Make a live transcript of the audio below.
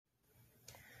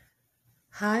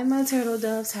Hi, my turtle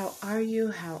doves. How are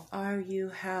you? How are you?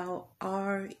 How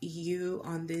are you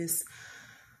on this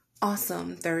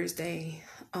awesome Thursday?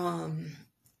 I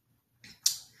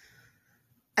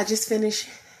just finished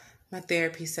my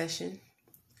therapy session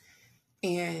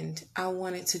and I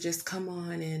wanted to just come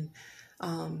on and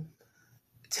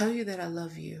tell you that I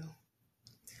love you.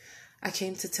 I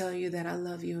came to tell you that I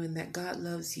love you and that God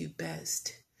loves you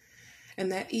best.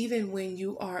 And that even when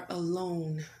you are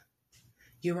alone,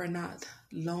 you are not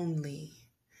lonely.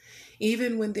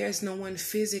 Even when there's no one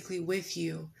physically with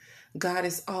you, God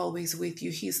is always with you.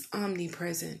 He's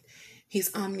omnipresent.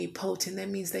 He's omnipotent. That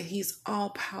means that He's all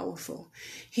powerful.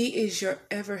 He is your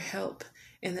ever help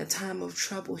in the time of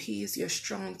trouble. He is your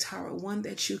strong tower, one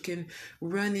that you can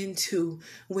run into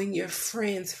when your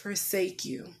friends forsake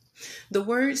you. The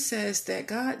word says that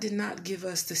God did not give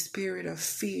us the spirit of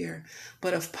fear,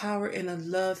 but of power and of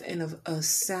love and of a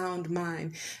sound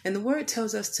mind. And the word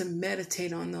tells us to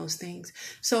meditate on those things.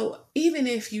 So even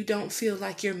if you don't feel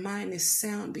like your mind is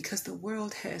sound because the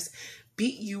world has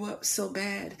beat you up so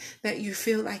bad that you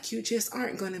feel like you just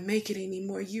aren't going to make it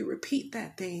anymore, you repeat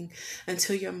that thing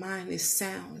until your mind is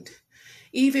sound.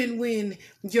 Even when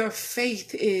your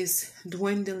faith is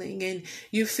dwindling and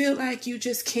you feel like you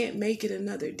just can't make it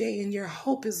another day and your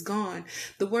hope is gone,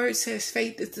 the word says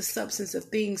faith is the substance of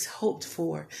things hoped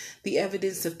for, the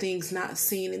evidence of things not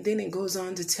seen. And then it goes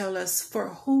on to tell us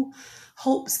who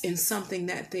hopes something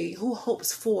that they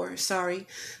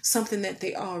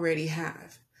already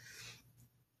have.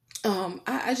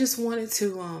 I just wanted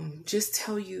to just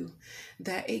tell you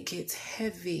that it gets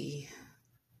heavy.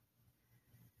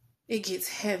 It gets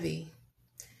heavy.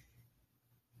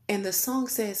 And the song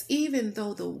says, even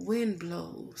though the wind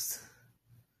blows,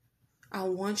 I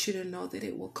want you to know that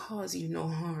it will cause you no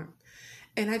harm.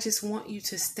 And I just want you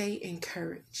to stay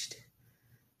encouraged.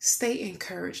 Stay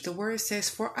encouraged. The word says,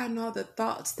 for I know the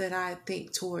thoughts that I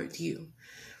think toward you.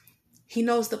 He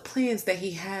knows the plans that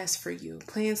He has for you,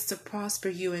 plans to prosper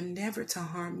you and never to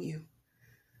harm you.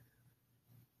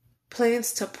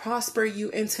 Plans to prosper you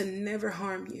and to never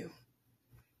harm you.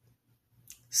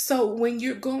 So when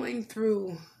you're going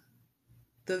through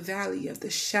the valley of the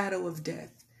shadow of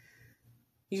death,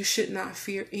 you should not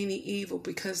fear any evil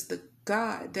because the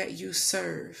God that you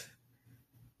serve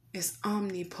is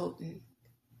omnipotent.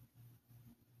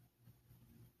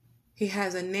 He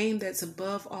has a name that's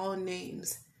above all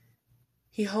names.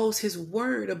 He holds His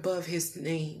word above His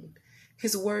name.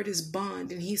 His word is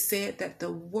bond, and He said that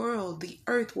the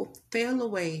earth will fail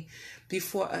away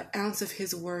before an ounce of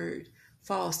His word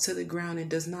falls to the ground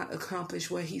and does not accomplish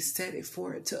what He set it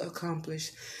for it to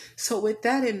accomplish. So with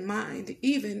that in mind,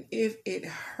 even if it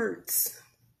hurts,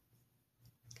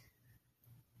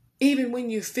 even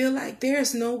when you feel like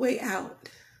there's no way out,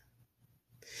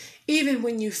 even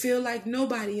when you feel like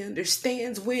nobody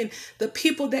understands, when the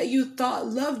people that you thought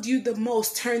loved you the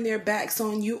most turn their backs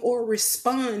on you or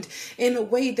respond in a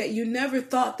way that you never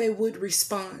thought they would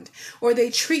respond, or they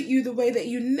treat you the way that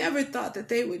you never thought that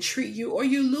they would treat you, or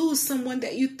you lose someone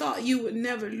that you thought you would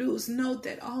never lose, know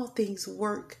that all things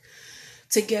work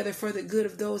together for the good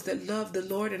of those that love the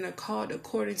Lord and are called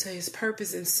according to His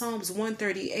purpose. In Psalms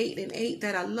 138:8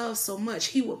 that I love so much,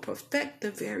 He will perfect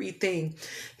the very thing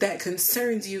that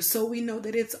concerns you. So we know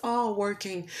that it's all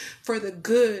working for the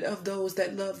good of those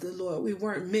that love the Lord. We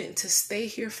weren't meant to stay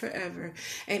here forever.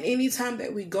 And anytime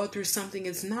that we go through something,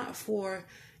 it's not for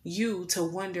you to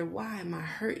wonder, why am I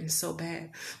hurting so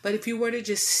bad? But if you were to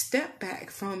just step back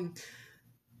from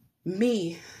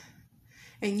me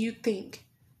and you think,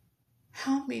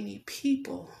 how many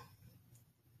people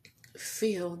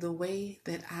feel the way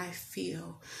that I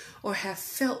feel or have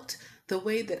felt the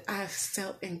way that I've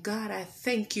felt? And God, I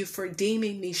thank you for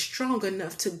deeming me strong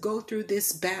enough to go through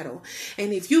this battle.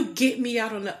 And if you get me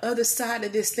out on the other side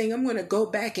of this thing, I'm going to go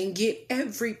back and get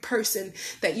every person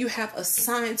that you have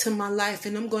assigned to my life.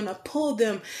 And I'm going to pull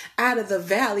them out of the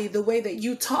valley the way that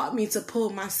you taught me to pull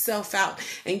myself out.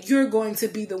 And you're going to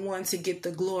be the one to get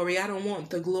the glory. I don't want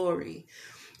the glory.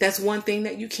 That's one thing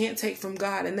that you can't take from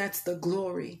God, and that's the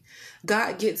glory.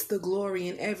 God gets the glory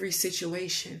in every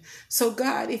situation. So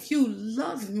God, if you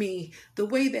love me the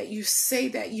way that you say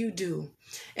that you do,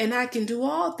 and I can do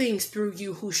all things through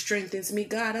you who strengthens me,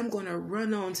 God, I'm going to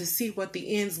run on to see what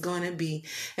the end's going to be.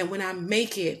 And when I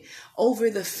make it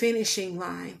over the finishing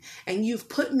line, and you've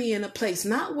put me in a place,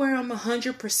 not where I'm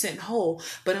 100% whole,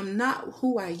 but I'm not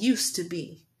who I used to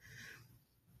be.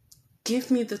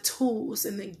 Give me the tools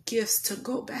and the gifts to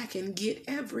go back and get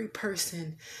every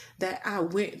person that I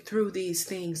went through these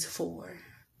things for.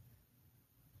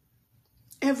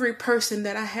 Every person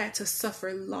that I had to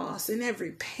suffer loss and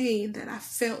every pain that I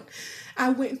felt, I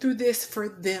went through this for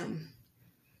them.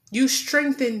 You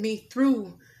strengthened me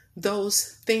through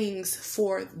those things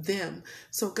for them.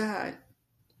 So God,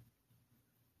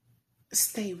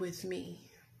 stay with me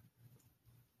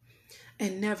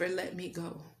and never let me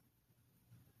go.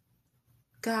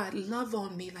 God, love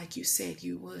on me like you said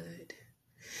you would.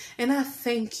 And I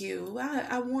thank you.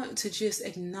 I want to just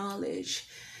acknowledge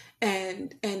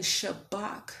and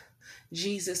shabak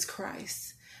Jesus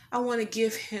Christ. I want to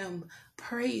give him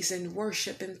praise and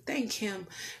worship and thank him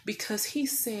because he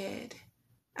said,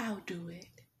 I'll do it.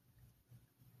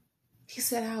 He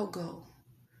said, I'll go.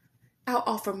 I'll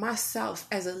offer myself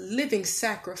as a living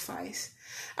sacrifice.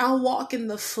 I'll walk in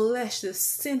the flesh, the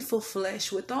sinful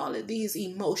flesh, with all of these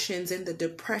emotions and the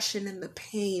depression and the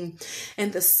pain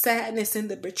and the sadness and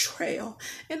the betrayal.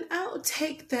 And I'll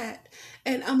take that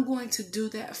and I'm going to do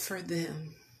that for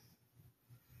them.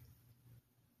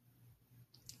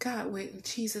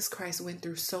 Jesus Christ went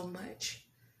through so much.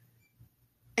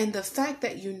 And the fact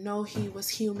that you know he was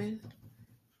human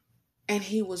and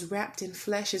he was wrapped in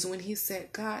flesh is when he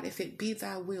said, God, if it be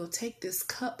thy will, take this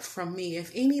cup from me.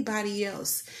 If anybody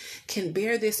else can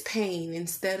bear this pain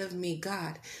instead of me,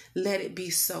 God, let it be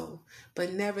so.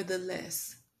 But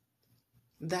nevertheless,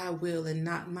 thy will and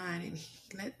not mine. And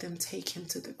he let them take him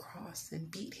to the cross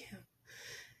and beat him.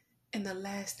 And the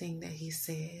last thing that he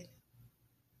said,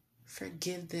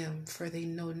 forgive them, for they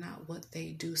know not what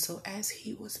they do. So as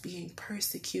he was being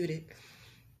persecuted,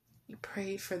 he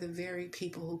prayed for the very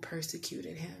people who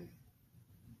persecuted him.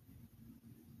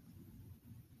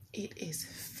 It is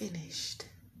finished.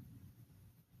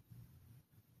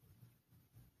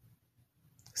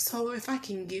 So if I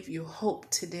can give you hope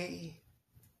today,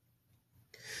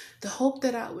 the hope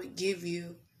that I would give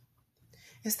you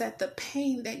is that the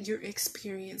pain that you're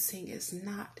experiencing is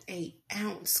not an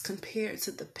ounce compared to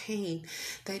the pain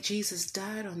that Jesus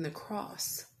died on the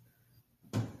cross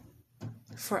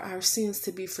for our sins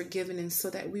to be forgiven and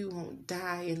so that we won't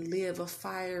die and live a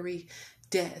fiery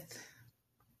death.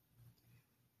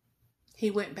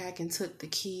 He went back and took the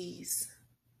keys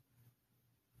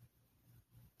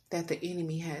that the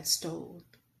enemy had stolen.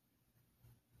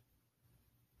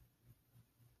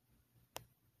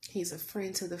 He's a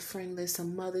friend to the friendless, a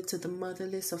mother to the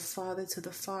motherless, a father to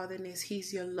the fatherless.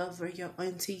 He's your lover, your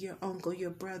auntie, your uncle,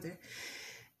 your brother.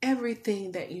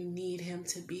 Everything that you need him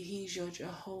to be. He's your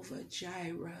Jehovah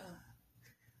Jireh,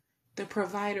 the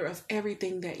provider of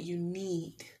everything that you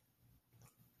need.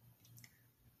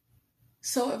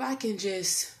 So if I can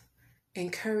just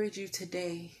encourage you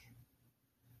today,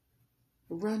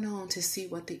 run on to see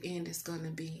what the end is going to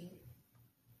be.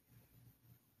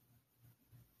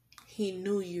 He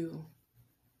knew you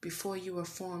before you were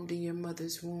formed in your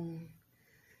mother's womb.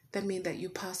 That means that you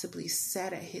possibly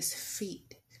sat at his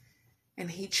feet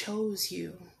and he chose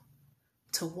you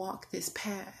to walk this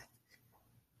path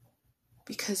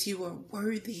because you were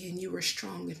worthy and you were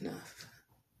strong enough.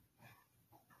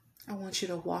 I want you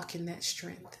to walk in that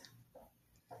strength.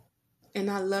 And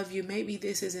I love you. Maybe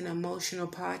this is an emotional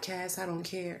podcast. I don't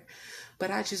care.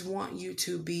 But I just want you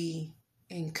to be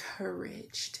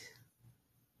encouraged.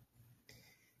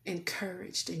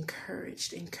 Encouraged,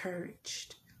 encouraged,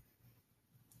 encouraged.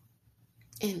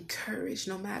 Encouraged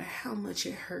no matter how much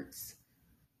it hurts.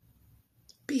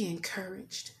 Be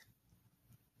encouraged.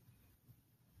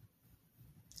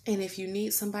 And if you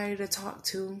need somebody to talk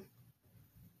to,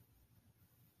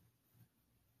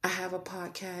 I have a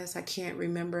podcast. I can't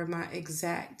remember my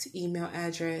exact email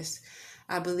address.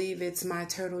 I believe it's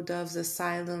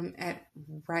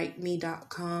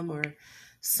myturtledovesasylum@writeme.com or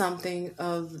something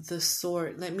of the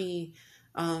sort. Let me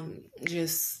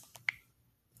just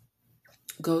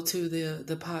go to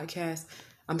the podcast.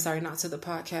 I'm sorry, not to the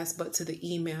podcast, but to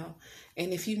the email.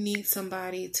 And if you need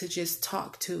somebody to just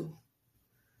talk to,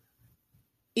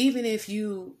 even if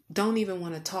you don't even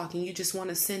want to talk and you just want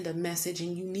to send a message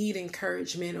and you need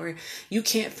encouragement, or you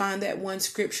can't find that one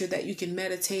scripture that you can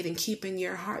meditate and keep in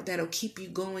your heart that'll keep you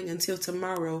going until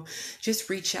tomorrow, just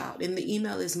reach out. And the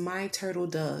email is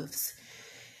myturtledoves,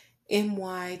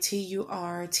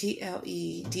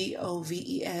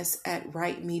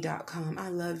 myturtledoves@writeme.com. I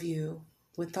love you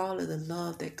with all of the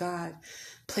love that God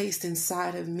placed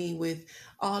inside of me, with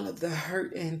all of the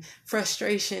hurt and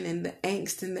frustration and the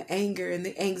angst and the anger and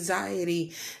the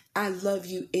anxiety. I love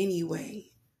you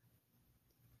anyway.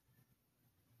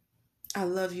 I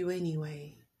love you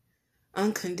anyway.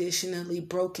 Unconditionally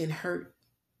broken, hurt,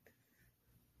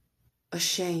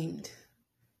 ashamed.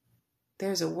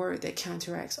 There's a word that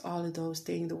counteracts all of those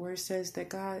things. The word says that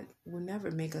God will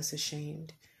never make us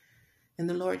ashamed. In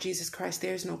the Lord Jesus Christ,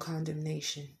 there's no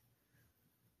condemnation.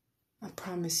 I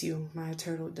promise you, my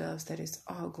turtle doves, that it's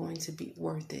all going to be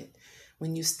worth it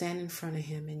when you stand in front of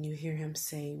him and you hear him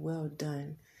say, "Well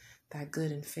done, thy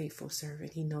good and faithful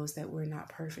servant," he knows that we're not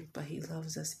perfect, but he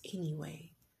loves us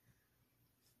anyway.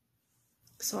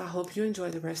 So I hope you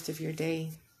enjoy the rest of your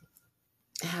day.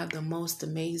 Have the most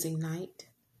amazing night.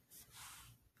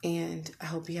 And I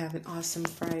hope you have an awesome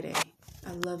Friday.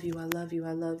 I love you. I love you.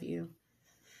 I love you.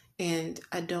 And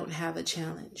I don't have a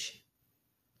challenge,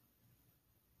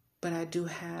 but I do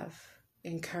have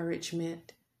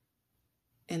encouragement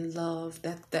and love.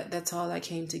 That's all I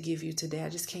came to give you today. I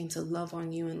just came to love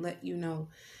on you and let you know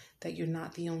that you're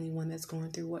not the only one that's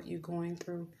going through what you're going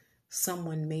through.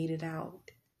 Someone made it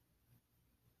out,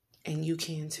 and you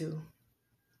can too.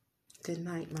 Good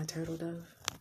night, my turtle dove.